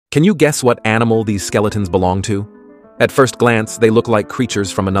Can you guess what animal these skeletons belong to? At first glance, they look like creatures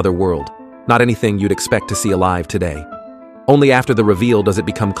from another world, not anything you'd expect to see alive today. Only after the reveal does it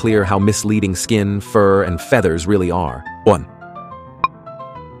become clear how misleading skin, fur, and feathers really are. 1.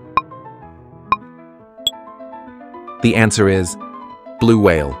 The answer is blue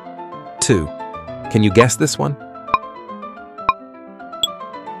whale. 2. Can you guess this one?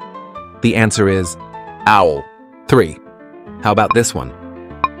 The answer is owl. 3. How about this one?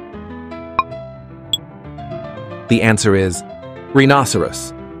 The answer is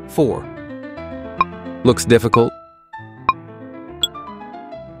rhinoceros. 4. Looks difficult?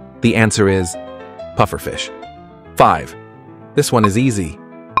 The answer is pufferfish. 5. This one is easy.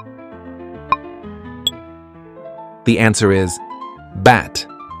 The answer is bat.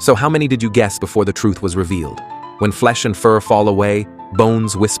 So how many did you guess before the truth was revealed? When flesh and fur fall away,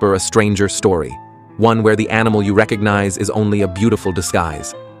 bones whisper a stranger story, one where the animal you recognize is only a beautiful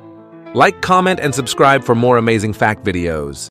disguise. Like, comment, and subscribe for more amazing fact videos.